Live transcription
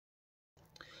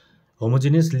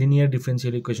Homogeneous linear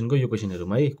differential इक्वेसनको यो question हेरौँ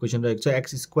है। क्वेसन रहेको छ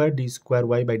x square D square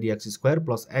y by dx square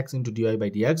plus x into dy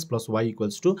by dx plus y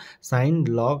equals two sine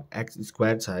log x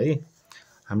square छ है।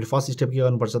 हामीले first step के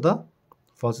गर्नुपर्छ त?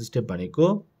 फर्स्ट स्टेप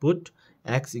भनेको put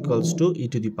x equals to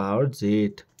e to the power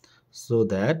z so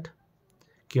that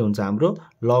के हुन्छ हाम्रो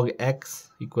लग x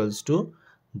इक्वल्स टु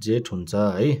z हुन्छ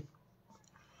है।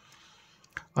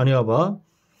 अनि अब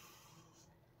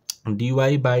dy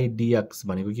बाई dx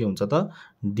भनेको के हुन्छ त?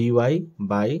 dy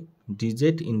by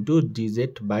dz into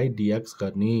dz by dx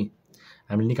गर्ने।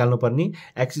 हामीले निकाल्नु पर्ने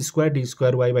x square D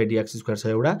square y by dx square छ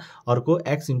एउटा, अर्को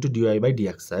x into dy by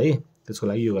dx छ है। त्यसको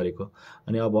लागि यो गरेको।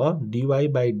 अनि अब dy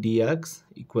by dx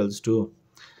equals to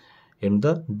हेर्नु त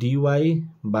dy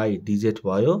बाई dz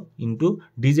भयो इन्टु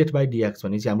dz बाई dx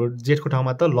भनेपछि हाम्रो z को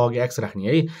ठाउँमा त log x राख्ने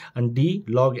है। अनि d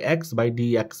log x by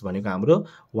dx भनेको हाम्रो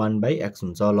 1 बाई x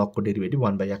हुन्छ। log को डेरिभेटिभ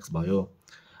 1 बाई x भयो।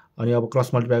 अनि अब क्रस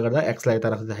मल्टिप्लाई गर्दा x लाई यता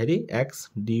राख्दाखेरि x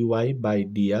dy by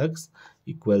dx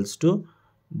equals to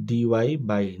dy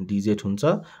by dz हुन्छ।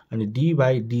 अनि d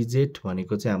बाई dz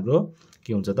भनेको चाहिँ हाम्रो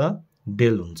के हुन्छ त?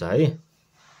 डेल हुन्छ है।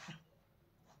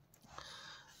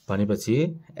 भनेपछि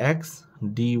x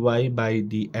dy बाई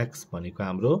dx भनेको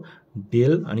हाम्रो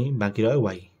डेल अनि बाँकी रह्यो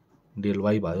y, डेल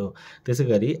y भयो। त्यसै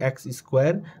गरी x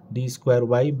square D square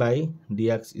y by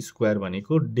dx square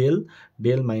भनेको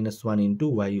डेल माइनस 1 इन्टु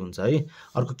y हुन्छ है।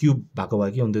 अर्को क्युब भएको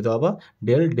भए के हुन्थ्यो त? अब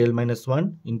del minus 1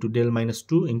 into del minus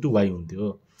 2 into y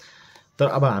हुन्थ्यो। तर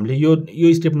अब हामीले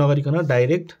यो स्टेप नगरिकन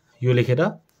डाइरेक्ट यो लेखेर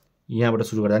यहाँबाट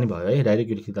सुरु गर्दा नि भयो है। डाइरेक्ट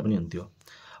यो लेखिँदा पनि हुन्थ्यो।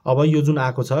 अब यो जुन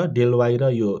आएको छ डेल y र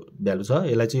यो भ्यालु छ,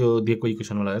 यसलाई चाहिँ यो दिएको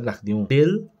इक्वेसनमा लगाएर राखिदिउँ।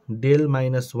 Del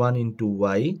minus 1 into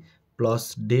y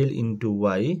plus del into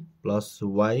y plus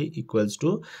y equals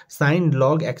two sine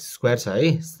लग x स्क्वायर छ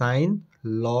है। साइन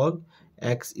लग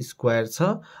x स्क्वायर छ।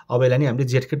 अब यसलाई नि हामीले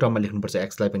जेडकै टर्ममा लेख्नुपर्छ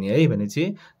x लाई पनि है। भनेपछि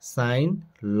साइन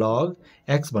लग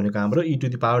x भनेको हाम्रो e to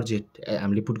the power z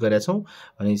हामीले पुट गरेका छौँ।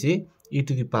 भनेपछि e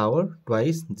to the power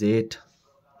twice z।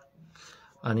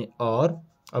 अनि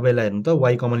अब यसलाई हेर्नु त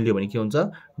y कमन लियो भने के हुन्छ?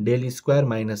 Del square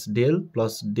minus del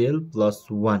plus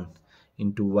 1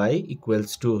 into y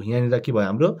equals to यहाँनिर के भयो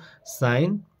हाम्रो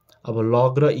साइन। अब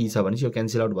लग र e छ भने यो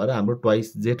क्यान्सल आउट भएर हाम्रो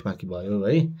ट्वाइस z बाँकी भयो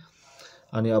है।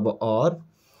 अनि अब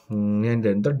यहाँनिर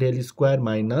हेर्नु त डेल स्क्वायर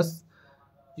माइनस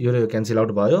यो र यो क्यान्सल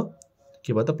आउट भयो,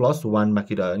 के भयो त? प्लस 1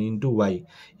 बाँकी रह्यो। अनि into y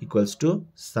equals two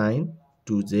sine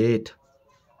 2z।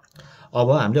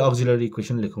 अब हामीले अक्जिलरी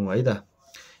इक्वेसन लेखौँ है त।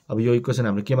 अब यो इक्वेसन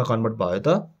हाम्रो केमा कन्भर्ट भयो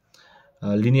त?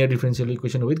 Linear differential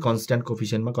equation with constant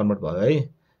कोफिसिएन्टमा convert भयो है।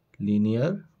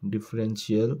 Linear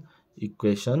differential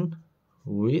equation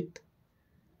with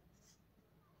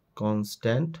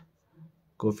constant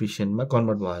कोफिसिएन्टमा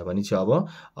convert भयो भने चाहिँ अब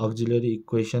अक्जिलरी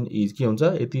इक्वेसन इज के हुन्छ?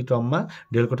 यति टर्ममा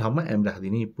डेलको ठाउँमा m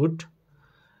राखिदिने। Put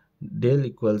del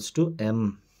equals to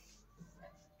m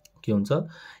के हुन्छ?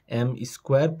 m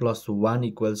square plus 1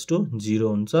 equals to 0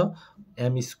 हुन्छ।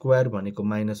 m स्क्वायर भनेको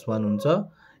माइनस 1 हुन्छ।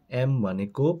 m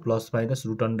भनेको plus minus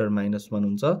root under minus 1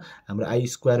 हुन्छ। हाम्रो i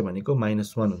स्क्वायर भनेको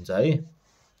माइनस 1 हुन्छ है।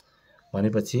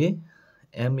 भनेपछि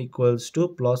m equals to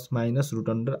plus minus root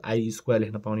under i square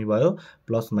लेख्न पाउने भयो,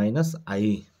 प्लस माइनस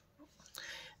i।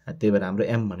 त्यही भएर हाम्रो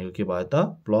m भनेको के भयो त?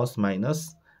 प्लस माइनस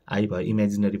i भयो,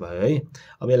 इमेजिनरी भयो है।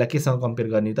 अब यसलाई केसँग कम्पेयर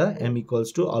गर्ने त? m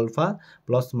equals to alpha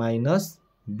plus minus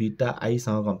beta I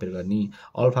सँग कम्पेयर गर्ने।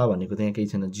 अल्फा भनेको त यहाँ केही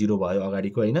छैन, 0 भयो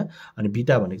अगाडिको हैन। अनि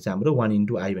बीटा भनेको चाहिँ हाम्रो 1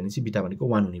 इन्टु आई भनेपछि बीटा भनेको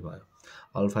 1 हुने भयो।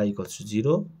 Alpha equals to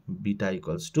 0, beta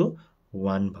equals to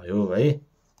 1 भयो है।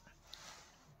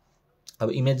 अब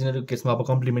इमेजिनरी केसमा अब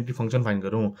कम्प्लिमेन्ट्री फंक्सन फाइन्ड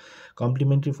गरौँ।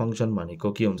 कम्प्लिमेन्ट्री फंक्सन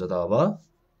भनेको के हुन्छ त? अब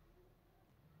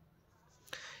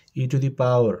e to the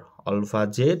power alpha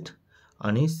z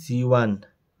अनि c1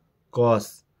 cos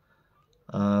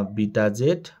beta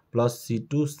z plus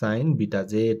c2 sin beta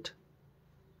z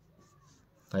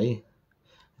है।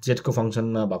 z को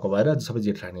फंक्सनमा भएको भएर सबै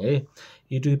z राख्ने है।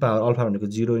 e to the power alpha भनेको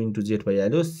 0 इन्टु z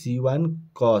भइहाल्यो। c1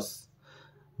 cos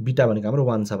बीटा भनेको हाम्रो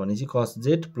 1 छ भनेपछि cos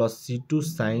z plus c2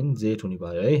 sin z हुने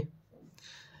भयो है।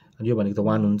 अनि यो भनेको त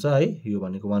 1 हुन्छ है, यो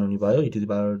भनेको 1 हुने भयो। e टु द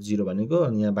पावर 0 भनेको,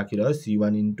 अनि यहाँ बाँकी रह्यो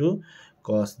c1 into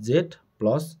cos z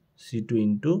plus c2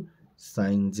 into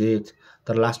sin z।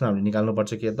 तर लास्टमा हामीले निकाल्नु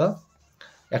पर्छ के त?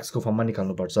 x को फर्ममा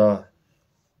निकाल्नु पर्छ।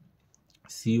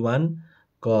 c1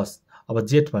 cos अब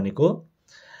z भनेको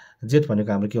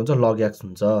हाम्रो के हुन्छ? log x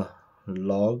हुन्छ,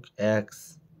 log x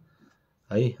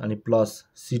है। अनि प्लस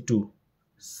c2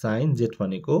 sin z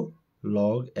भनेको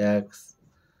log x।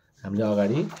 हामीले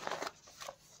अगाडि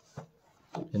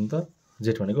हेर्नु त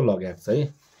z भनेको log x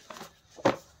है।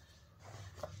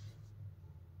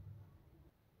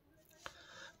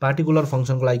 पार्टिकुलर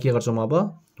फंक्सन को लागि के गर्छौं? अब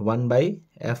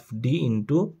 1/fd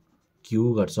इन्टु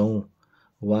q गर्छौं।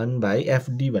 1 बाई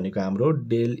एफडी भनेको हाम्रो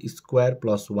डेल स्क्वायर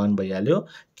प्लस 1 भइहाल्यो।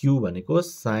 क्यू भनेको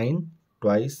साइन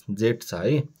ट्वाइस जेड छ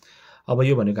है। अब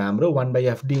यो भनेको हाम्रो 1 बाई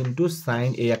एफडी इन्टु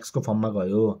साइन एएक्सको फर्ममा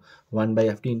गयो। 1 by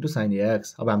FD into sign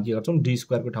ax. अब हामी के गर्छौँ, डी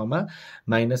स्क्वायरको ठाउँमा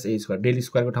माइनस ए स्क्वायर, डेल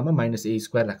स्क्वायरको ठाउँमा माइनस ए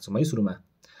स्क्वायर राख्छौँ है सुरुमा।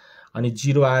 अनि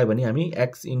 0 आयो भने हामी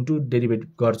एक्स इन्टु डेरिभेटिभ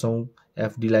गर्छौँ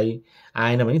एफडीलाई,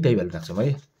 आएन भने त्यही भ्यालु राख्छौँ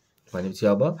है। भनेपछि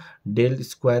अब डेल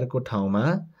स्क्वायरको ठाउँमा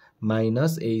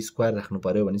माइनस ए स्क्वायर राख्नु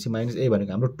पर्यो। भनेपछि माइनस ए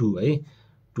भनेको हाम्रो 2 है।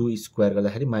 2 स्क्वायर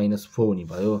गर्दाखेरि -4 हुने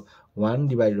भयो। 1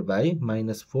 डिभाइडेड बाई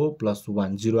 -4 प्लस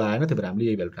 1, 0 आएन, त्यही भएर हामीले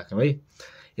यही भ्यालु राख्यौँ है।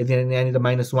 यदि यहाँनिर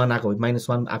 -1 आएको भए,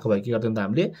 -1 आएको भए के गर्थ्यौँ त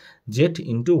हामीले जेड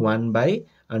इन्टु 1 बाई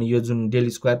अनि यो जुन डेल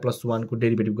स्क्वायर प्लस 1 को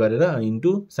डेरिभेटिभ गरेर अनि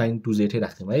इन्टु साइन 2z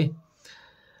राख्थ्यौँ है।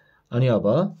 अनि अब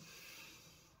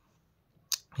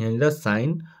यहाँनिर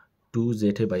साइन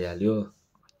 2z भइहाल्यो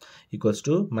equals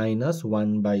to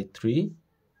 -1/3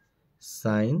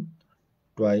 sign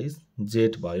twice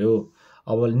Z भयो।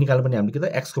 अब निकाल्नु पनि हामीले के त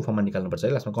एक्सको फर्ममा निकाल्नुपर्छ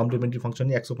है लास्टमा। कम्प्लिमेन्ट्री फङ्सन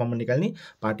नि एक्सको फर्ममा निकाल्ने,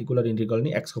 पार्टिकुलर इन्टिग्रल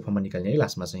नि एक्सको फर्ममा निकाल्ने है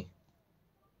लास्टमा चाहिँ।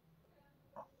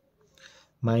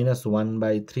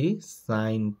 -1/3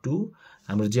 साइन 2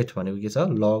 हाम्रो जेड भनेको के छ,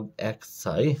 लग एक्स छ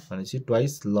है। भनेपछि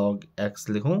ट्वाइस लग एक्स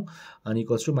लेखौँ अनि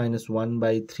इक्वल्स टु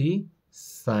 -1/3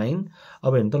 साइन।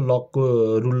 अब हेर्नु त लगको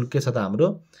रुल के छ त हाम्रो,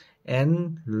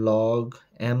 एन लग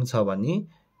एम छ भने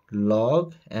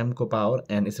लग एम को पावर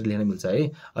एन यसरी लेख्न मिल्छ है।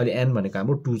 अहिले एन भनेको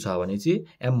हाम्रो 2 छ भनेपछि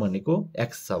एम भनेको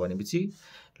एक्स छ भनेपछि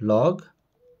लग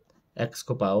एक्स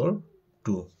को पावर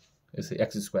 2 यसरी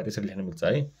एक्स स्क्वायर यसरी लेख्न मिल्छ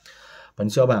है।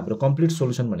 भनेपछि अब हाम्रो कम्प्लिट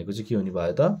सोलुसन भनेको चाहिँ के हुने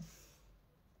भयो त,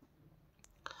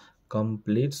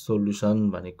 कम्प्लिट सोलुसन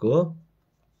भनेको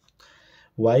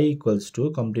y equals to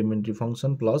complementary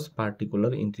function plus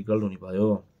particular integral हुने भयो।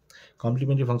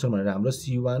 कम्प्लिमेन्ट्री फङ्सन भनेर हाम्रो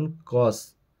c1 cos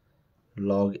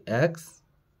log x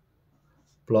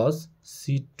plus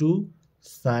c2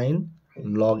 sin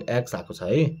log x आएको छ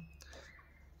है।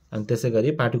 अनि त्यसै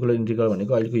गरी पार्टिकुलर इन्टिग्रल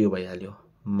भनेको अहिलेको यो भइहाल्यो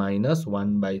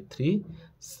 -1/3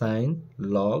 sin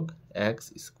log x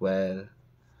स्क्वायर।